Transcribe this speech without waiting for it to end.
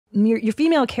your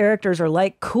female characters are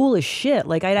like cool as shit.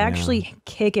 Like I'd actually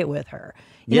kick it with her.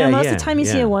 You know, most of the time you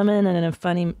see a woman in a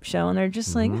funny show and they're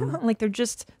just like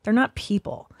they're not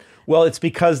people. Well, it's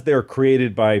because they're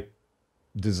created by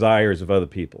desires of other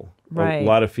people. Right. A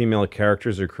lot of female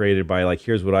characters are created by like,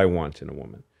 here's what I want in a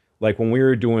woman. Like when we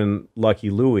were doing Lucky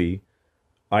Louie,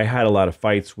 I had a lot of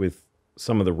fights with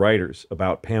some of the writers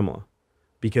about Pamela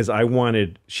because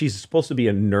she's supposed to be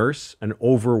a nurse, an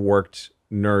overworked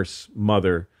nurse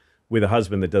mother with a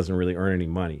husband that doesn't really earn any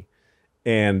money.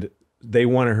 And they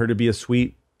wanted her to be a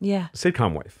sweet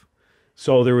sitcom wife.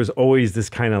 So there was always this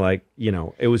kind of like, you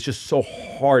know, it was just so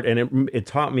hard. And it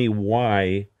taught me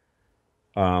why,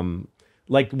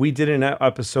 like we did an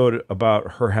episode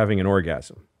about her having an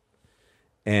orgasm.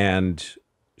 And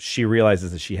she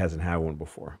realizes that she hasn't had one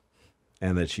before.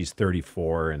 And that she's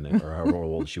 34 or however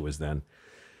old she was then.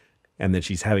 And that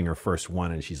she's having her first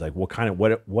one. And she's like, what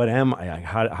am I?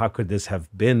 How could this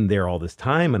have been there all this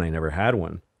time? And I never had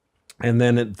one. And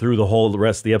then through the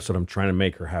rest of the episode, I'm trying to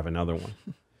make her have another one.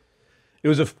 It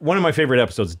was one of my favorite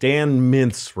episodes. Dan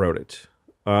Mintz wrote it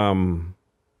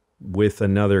with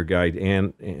another guy,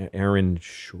 Aaron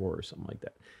Shore or something like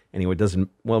that. Anyway,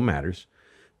 it matters.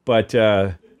 But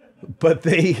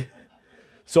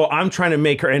so I'm trying to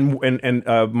make her,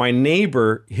 and my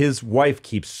neighbor, his wife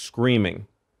keeps screaming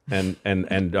and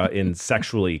in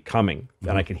sexually coming,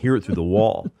 and I can hear it through the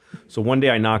wall. So one day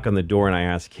I knock on the door and I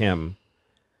ask him,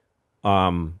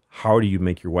 how do you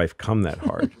make your wife come that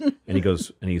hard? And he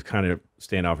goes, and he's kind of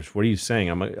standoffish. What are you saying?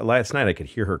 I'm like, last night I could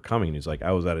hear her coming. And he's like,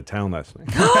 I was out of town last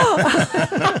night.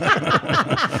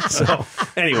 So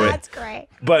anyway, that's great.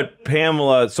 But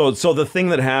Pamela, so the thing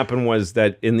that happened was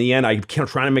that in the end, I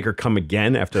kept trying to make her come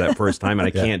again after that first time, and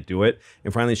I can't do it.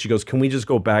 And finally, she goes, "Can we just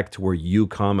go back to where you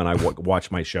come and I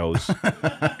watch my shows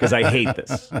because I hate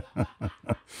this."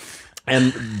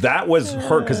 And that was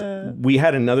her, because we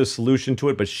had another solution to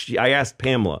it. But I asked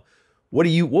Pamela, what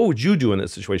would you do in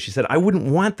this situation? She said, I wouldn't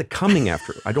want the coming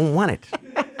after. I don't want it.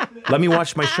 Let me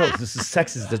watch my shows. This is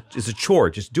sex. It's a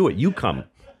chore. Just do it. You come.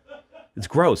 It's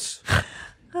gross.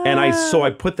 And so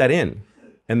I put that in.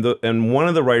 And one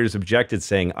of the writers objected,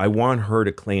 saying, I want her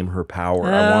to claim her power.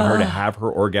 I want her to have her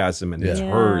orgasm, and it's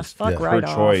hers. Fuck her right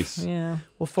choice. Off. Yeah.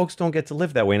 Well, folks don't get to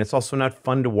live that way. And it's also not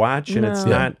fun to watch.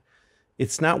 And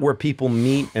it's not where people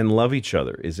meet and love each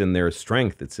other, is in their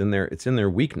strength. It's in their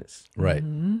weakness. Right.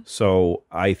 So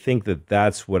I think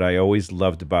that's what I always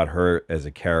loved about her as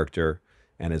a character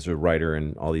and as a writer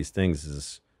and all these things,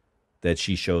 is that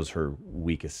she shows her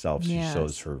weakest self. She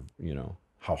shows her,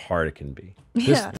 how hard it can be. Yeah.